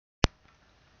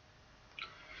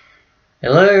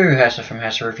Hello, Hassa from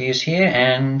Hassa Reviews here,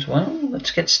 and well,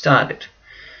 let's get started.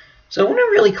 So I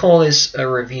wouldn't really call this a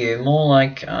review, more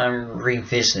like I'm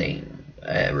revisiting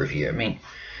a review. I mean,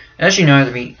 as you know,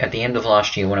 at the end of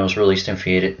last year when it was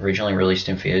originally released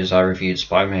in theaters, I reviewed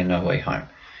Spider-Man No Way Home,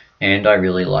 and I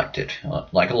really liked it,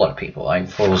 like a lot of people. I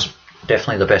thought it was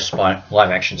definitely the best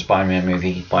live-action Spider-Man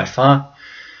movie by far.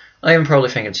 I even probably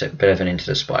think it's better than Into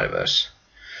the Spider-Verse.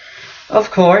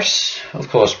 Of course,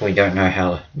 we don't know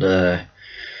how the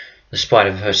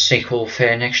Spider-Verse sequel will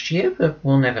fare next year, but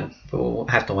we'll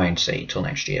have to wait and see till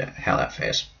next year how that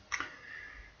fares.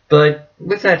 But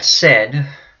with that said,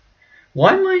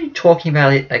 why am I talking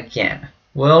about it again?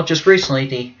 Well, just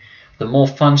recently the More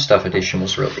Fun Stuff edition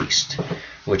was released,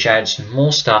 which adds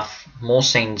more stuff, more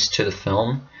scenes to the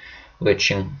film,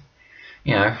 which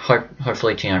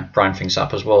hopefully to brighten things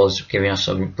up, as well as giving us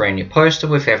a brand new poster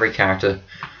with every character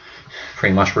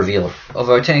pretty much revealed.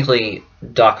 Although technically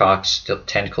Dark Ark's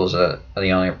tentacles are the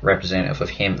only representative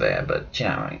of him there, but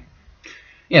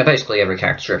basically every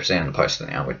character's represented in the poster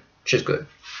now, which is good.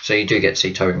 So you do get to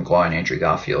see Tobey Maguire and Andrew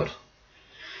Garfield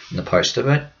in the poster,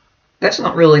 but that's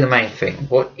not really the main thing.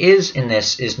 What is in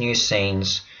this is new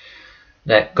scenes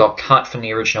that got cut from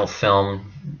the original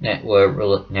film that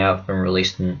were now been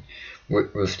released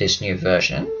with this new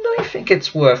version. And I think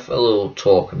it's worth a little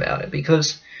talk about it,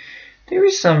 because there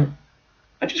is some.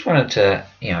 I just wanted to,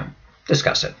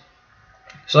 discuss it.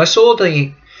 So I saw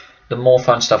the More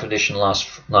Fun Stuff edition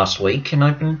last week, and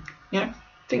I've been,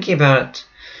 thinking about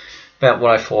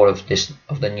what I thought of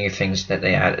the new things that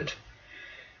they added.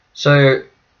 So,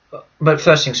 but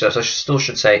first things first, I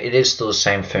should say it is still the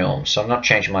same film, so I'm not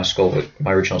changing my score,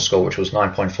 my original score, which was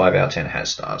 9.5 out of 10 has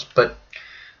stars. But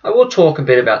I will talk a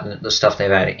bit about the stuff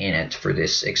they've added in it for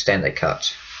this extended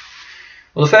cut.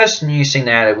 Well, the first new scene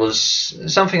they added was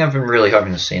something I've been really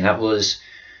hoping to see, and that was,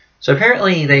 so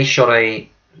apparently they shot a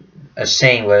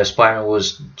scene where Spider-Man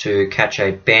was to catch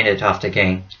a bandit after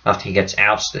he gets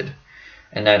ousted,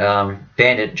 and that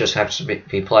bandit just happens to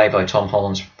be played by Tom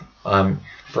Holland's own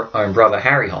brother,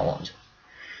 Harry Holland.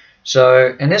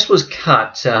 So, and this was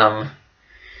cut from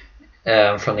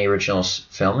the original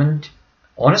film, and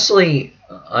honestly,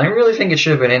 I really think it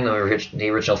should have been in the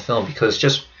original film, because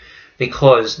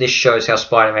this shows how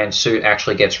Spider-Man's suit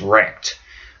actually gets wrecked.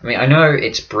 I mean, I know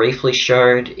it's briefly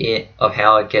showed of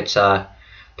how it gets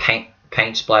paint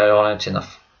splattered on it in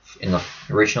the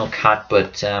original cut,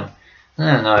 but I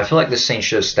don't know. I feel like this scene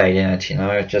should have stayed in it.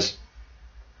 It just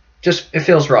it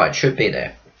feels right. It should be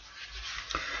there.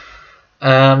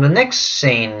 The next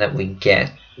scene that we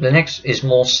get, is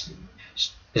more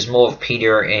of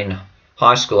Peter in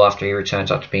high school after he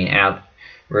returns after being out,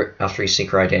 after his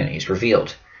secret identity is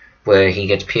revealed, where he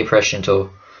gets peer pressure into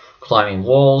climbing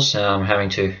walls, having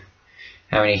to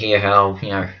hear how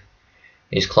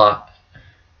his fellow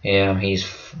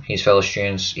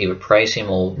students either praise him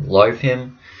or loathe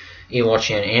him. Even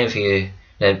watching an interview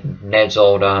that Ned's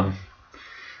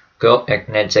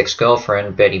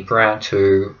ex-girlfriend Betty Brant,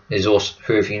 who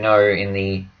if you know in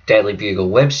the Daily Bugle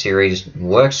web series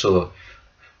works for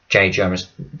J.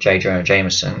 Jonah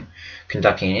Jameson,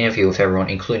 conducting an interview with everyone,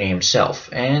 including himself.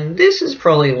 And this is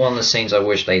probably one of the scenes I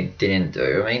wish they didn't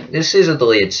do. I mean, this is a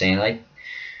deleted scene,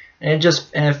 and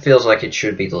it feels like it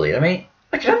should be deleted. I mean,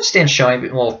 I can understand showing a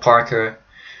bit more of Parker,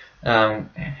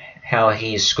 how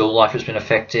his school life has been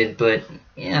affected, but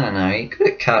I don't know, he could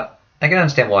have cut. I can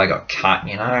understand why it got cut.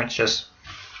 It's just,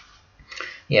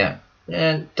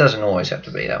 it doesn't always have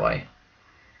to be that way.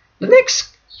 The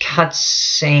next cut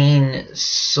scene,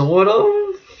 sort of,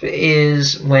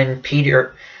 is when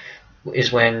Peter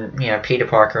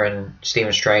Parker and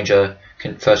Stephen Strange are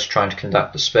first trying to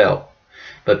conduct the spell,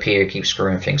 but Peter keeps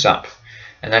screwing things up,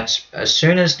 and that's as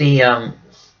soon as the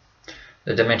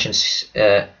dimensions,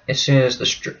 as soon as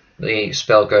the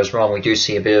spell goes wrong, we do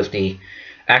see a bit of the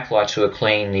acolytes who are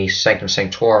cleaning the Sanctum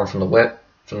Sanctorum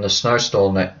from the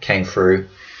snowstorm that came through,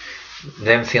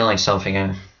 them feeling something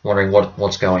and wondering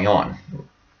what's going on.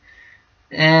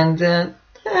 And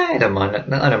I don't mind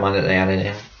it. I don't mind that they added it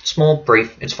in. Small,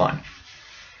 brief, it's fine.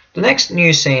 The next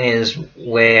new scene is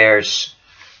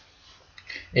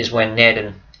when Ned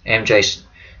and MJ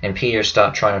and Peter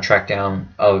start trying to track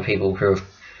down other people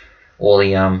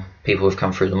people who've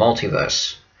come through the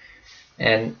multiverse,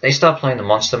 and they start playing the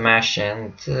Monster Mash,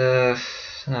 and I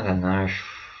don't know.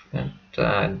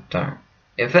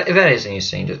 If that is a new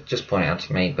scene, just point it out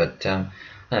to me. But I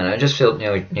don't know. It just felt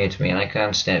new to me, and I can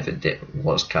understand if it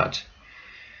was cut.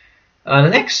 The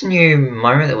next new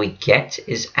moment that we get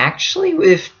is actually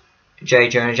with J.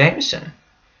 Jonah Jameson.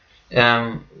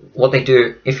 What they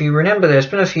do, if you remember, there's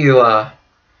been a few.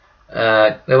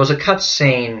 There was a cut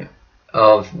scene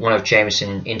of one of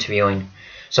Jameson interviewing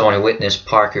someone who witnessed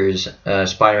Parker's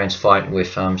Spider-Man's fight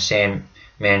with Sandman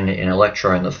and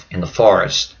Electro in the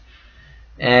forest,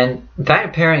 and that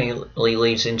apparently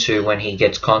leads into when he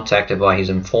gets contacted by his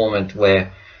informant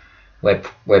where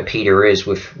Peter is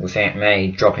with Aunt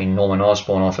May dropping Norman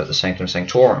Osborn off at the Sanctum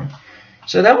Sanctorum.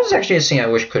 So that was actually a scene I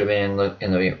wish could have been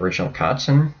in the original cuts,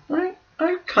 and I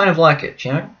kind of like it.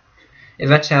 You know, if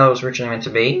that's how it was originally meant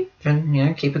to be,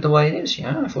 then keep it the way it is. You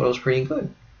know, I thought it was pretty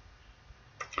good.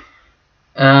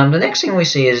 The next thing we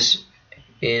see is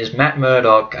Matt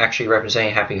Murdock actually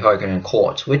representing Happy Hogan in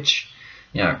court, which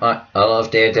I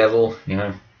love Daredevil.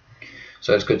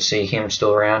 So it's good to see him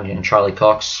still around. Charlie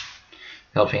Cox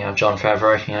helping out Jon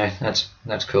Favreau.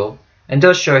 That's cool, and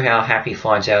does show how Happy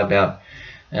finds out about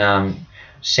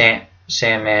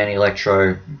Sandman,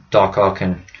 Electro, Doc Ock,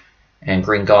 and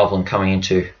Green Goblin coming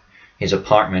into his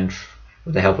apartment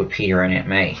with the help of Peter and Aunt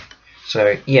May.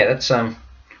 So yeah, that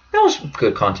was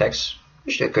good context.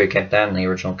 Wish they could have kept that in the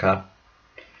original cut.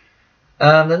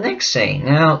 The next scene.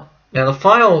 Now the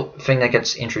final thing that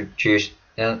gets introduced,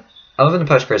 other than the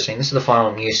post-credit scene, this is the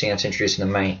final new scene that's introduced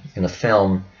in the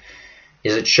film.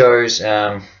 Is it shows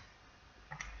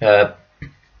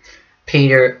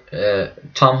Peter,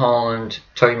 Tom Holland,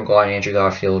 Tobey Maguire, and Andrew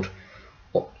Garfield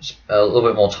a little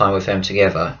bit more time with them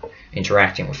together,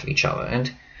 interacting with each other.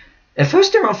 And at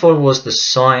first, I thought it was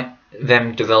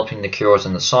them developing the cures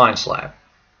in the science lab.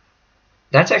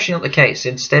 That's actually not the case.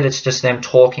 Instead, it's just them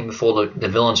talking before the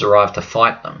villains arrive to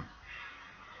fight them.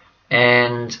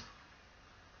 And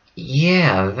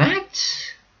yeah,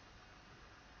 that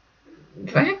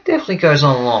definitely goes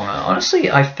on longer. Honestly,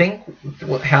 I think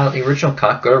how the original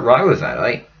cut got it right with that.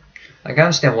 I can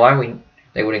understand why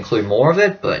they would include more of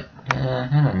it, but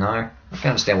I don't know. I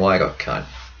can understand why I got cut,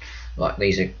 like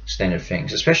these extended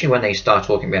things, especially when they start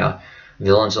talking about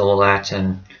villains and all that,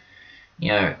 and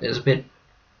there's a bit.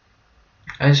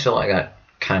 I just feel like that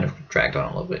kind of dragged on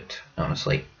a little bit,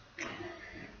 honestly.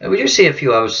 We do see a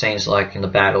few other scenes, like in the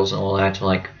battles and all that,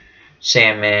 like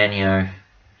Sandman,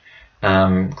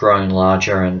 growing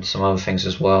larger, and some other things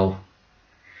as well.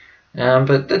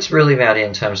 But that's really about it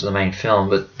in terms of the main film.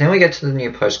 But then we get to the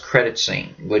new post-credit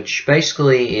scene, which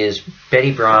basically is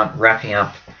Betty Brant wrapping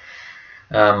up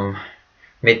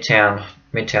Midtown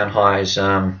High's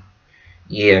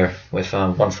year with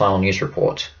one final news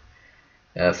report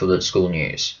for the school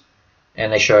news.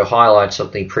 And they show highlights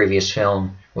of the previous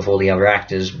film with all the other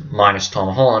actors, minus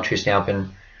Tom Holland,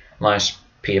 minus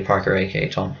Peter Parker,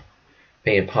 aka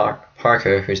Peter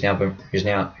Parker, whose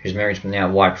memory's been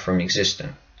now wiped from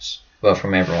existence, well,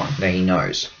 from everyone that he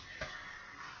knows.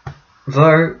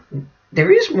 Though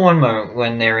there is one moment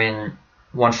when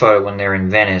one photo when they're in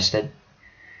Venice that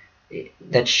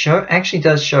actually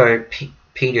does show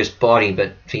Peter's body,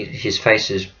 but his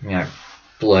face is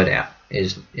blurred out,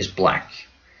 is black.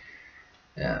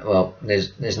 Well,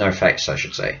 there's no face, I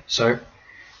should say. So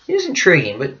it is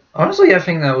intriguing, but honestly, I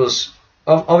think that was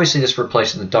obviously this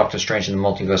replaces the Doctor Strange in the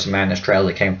Multiverse of Madness trailer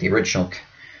that came with the original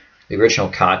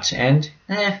cut, and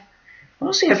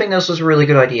honestly, I think this was a really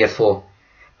good idea for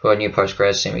a new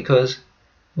post-credit scene, because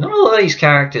not a lot of these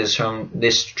characters from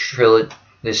this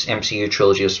MCU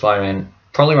trilogy of Spider-Man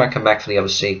probably won't come back for the other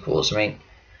sequels. I mean,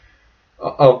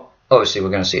 obviously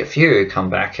we're going to see a few come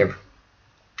back.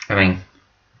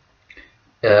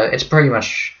 It's pretty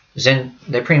much I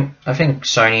think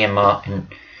Sony and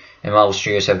Marvel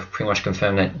Studios have pretty much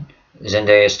confirmed that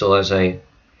Zendaya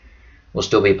will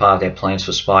still be part of their plans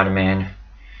for Spider-Man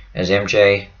as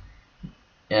MJ.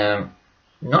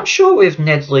 Not sure if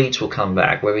Ned Leeds will come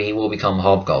back, whether he will become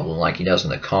Hobgoblin like he does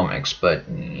in the comics, but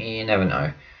you never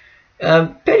know.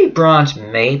 Betty Brant,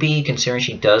 maybe, considering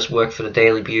she does work for the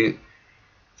Daily Bugle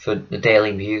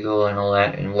and all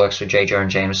that, and works for J. Jonah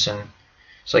Jameson.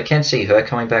 So I can see her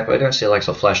coming back, but I don't see like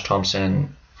Flash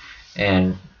Thompson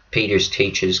and Peter's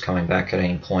teachers coming back at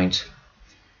any point.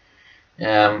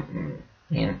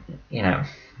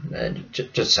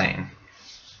 Just saying.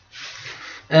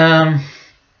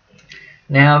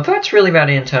 Now that's really about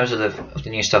it in terms of the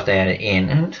new stuff they added in,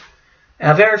 and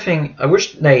of everything, I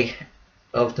wish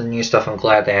of the new stuff, I'm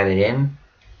glad they added in.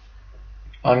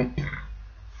 I'm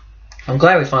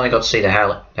glad we finally got to see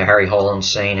the Harry Holland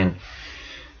scene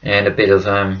and a bit of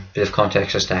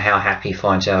context as to how Happy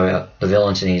finds out about the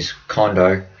villains in his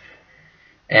condo,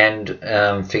 and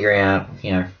figuring out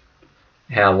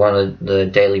how one of the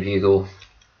Daily Bugle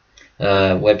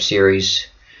web series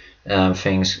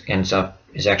things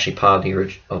is actually part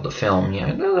of the film.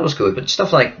 That was good. But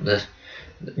stuff like the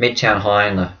Midtown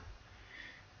High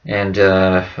and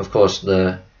of course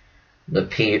the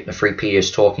three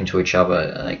Peters talking to each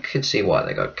other, I could see why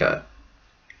they got cut.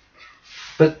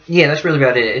 But yeah, that's really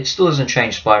about it. It still doesn't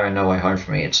change Spider-Man No Way Home for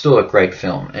me. It's still a great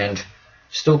film, and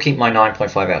still keep my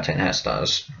 9.5 out of 10 hat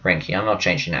stars ranking. I'm not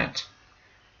changing that.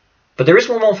 But there is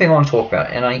one more thing I want to talk about,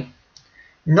 and I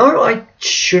know I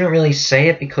shouldn't really say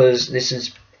it because this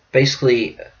is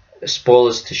basically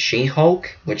spoilers to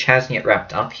She-Hulk, which hasn't yet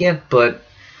wrapped up yet, but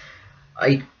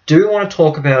I do want to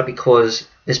talk about it because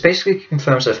this basically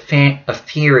confirms a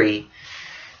theory.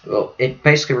 Well, it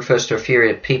basically refers to a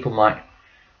theory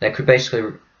that could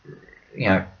basically,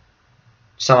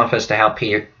 sum up as to how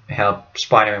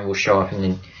Spider-Man will show up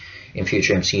in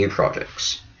future MCU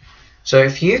projects. So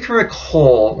if you can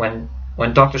recall, when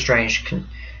Doctor Strange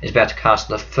is about to cast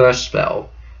the first spell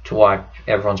to wipe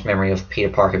everyone's memory of Peter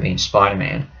Parker being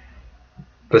Spider-Man,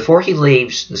 before he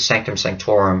leaves the Sanctum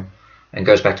Sanctorum and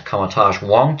goes back to Kamar-Taj,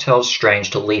 Wong tells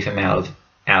Strange to leave him out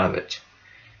of it.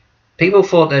 People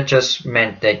thought that just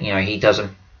meant that he doesn't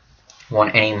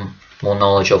want any more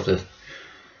knowledge of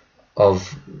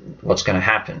what's going to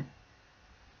happen.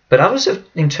 But others have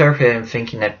interpreted him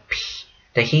thinking that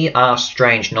he asked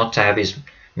Strange not to have his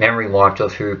memory wiped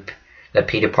of that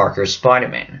Peter Parker is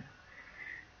Spider-Man.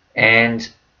 And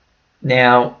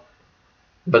now,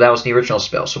 but that was the original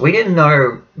spell, so we didn't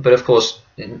know. But of course,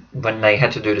 when they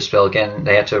had to do the spell again,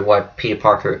 they had to wipe Peter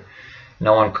Parker.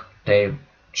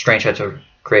 Strange had to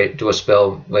do a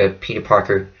spell where Peter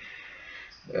Parker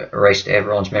erased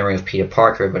everyone's memory of Peter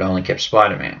Parker, but only kept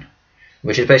Spider-Man,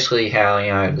 which is basically how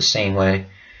the scene where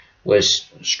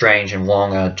Strange and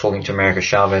Wong are talking to America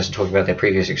Chavez and talking about their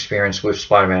previous experience with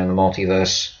Spider-Man in the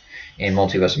multiverse, in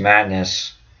Multiverse of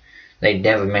Madness. They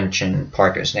never mention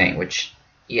Parker's name, which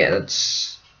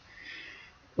does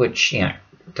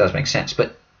make sense.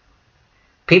 But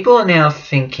people are now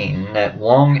thinking that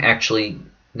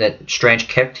that Strange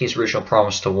kept his original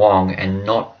promise to Wong and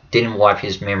didn't wipe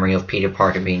his memory of Peter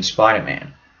Parker being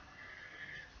Spider-Man.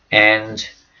 And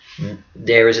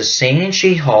there is a scene in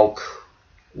She-Hulk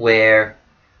where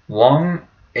Wong,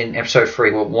 in episode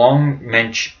 3, where Wong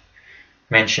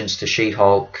mentions to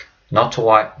She-Hulk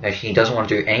that he doesn't want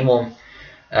to do any more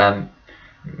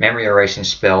memory erasing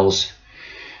spells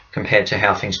compared to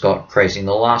how things got crazy in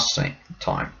the last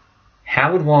time.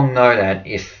 How would Wong know that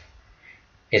if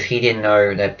he didn't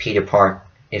know that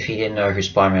if he didn't know who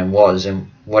Spider-Man was and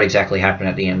what exactly happened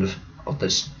at the end of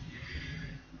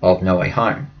No Way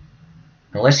Home?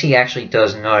 Unless he actually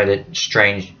does know that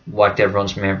Strange wiped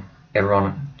everyone's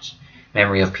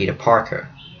memory of Peter Parker.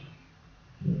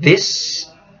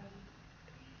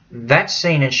 That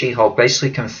scene in She-Hulk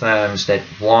basically confirms that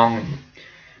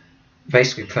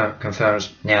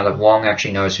confirms now that Wong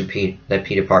actually knows that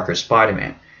Peter Parker is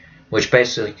Spider-Man, which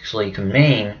basically can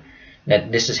mean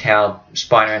that this is how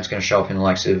Spider-Man's going to show up in the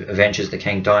likes of Avengers, the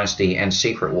Kang Dynasty, and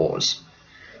Secret Wars,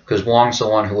 because Wong's the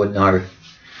one who would know.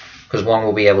 Because Wong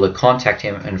will be able to contact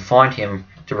him and find him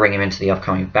to bring him into the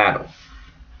upcoming battle.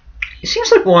 It seems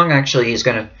like Wong actually is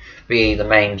going to be the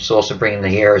main source of bringing the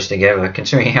heroes together,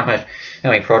 considering how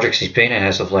many projects he's been in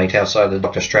as of late outside the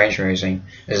Doctor Strange movies. And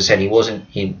as I said,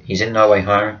 he's in No Way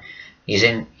Home. He's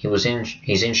in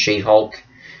She-Hulk.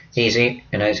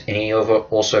 And he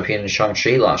also appeared in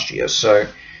Shang-Chi last year. So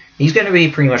he's going to be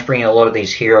pretty much bringing a lot of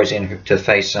these heroes in to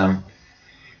face the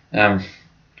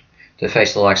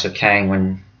likes of Kang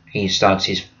when he starts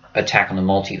his attack on the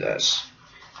multiverse.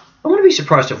 I wouldn't be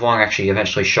surprised if Wong actually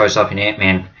eventually shows up in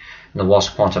Ant-Man and the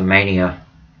Wasp: Quantumania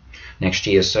next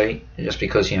year. So just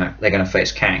because they're going to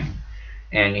face Kang,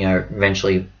 and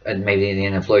eventually maybe at the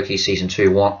end of Loki season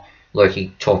 2,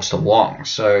 Loki talks to Wong.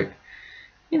 So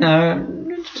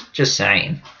just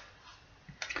saying.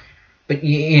 But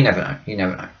you never know. You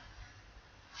never know.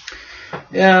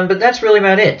 But that's really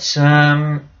about it.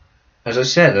 As I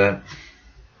said.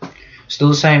 Still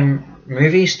the same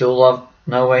movie, still love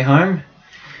No Way Home.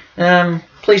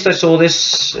 Please don't saw the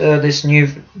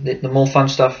More Fun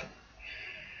Stuff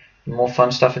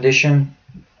edition.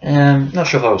 Not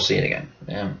sure if I will see it again.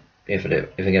 If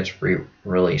it gets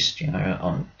re-released,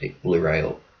 on the Blu-ray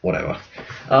or whatever.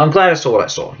 I'm glad I saw what I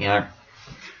saw, and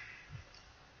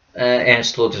it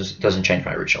still doesn't change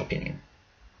my original opinion,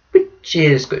 which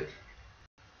is good.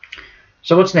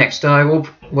 So what's next? I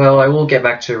will get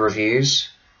back to reviews.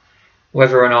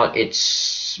 Whether or not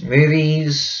it's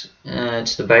movies,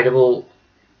 it's debatable.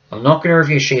 I'm not going to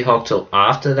review She-Hulk till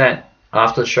after the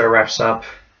show wraps up.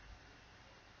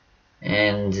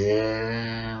 And,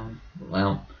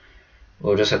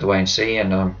 we'll just have to wait and see.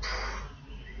 And, I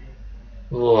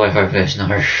hope there's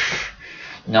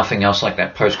nothing else like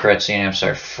that post-credit scene in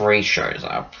episode 3 shows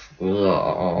up.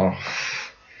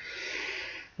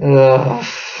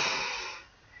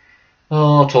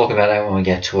 I'll talk about that when we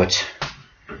get to it.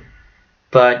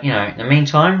 But, in the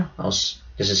meantime, this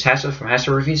This is Hassel from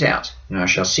Hassel Reviews out, and I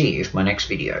shall see you for my next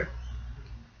video.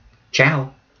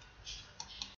 Ciao!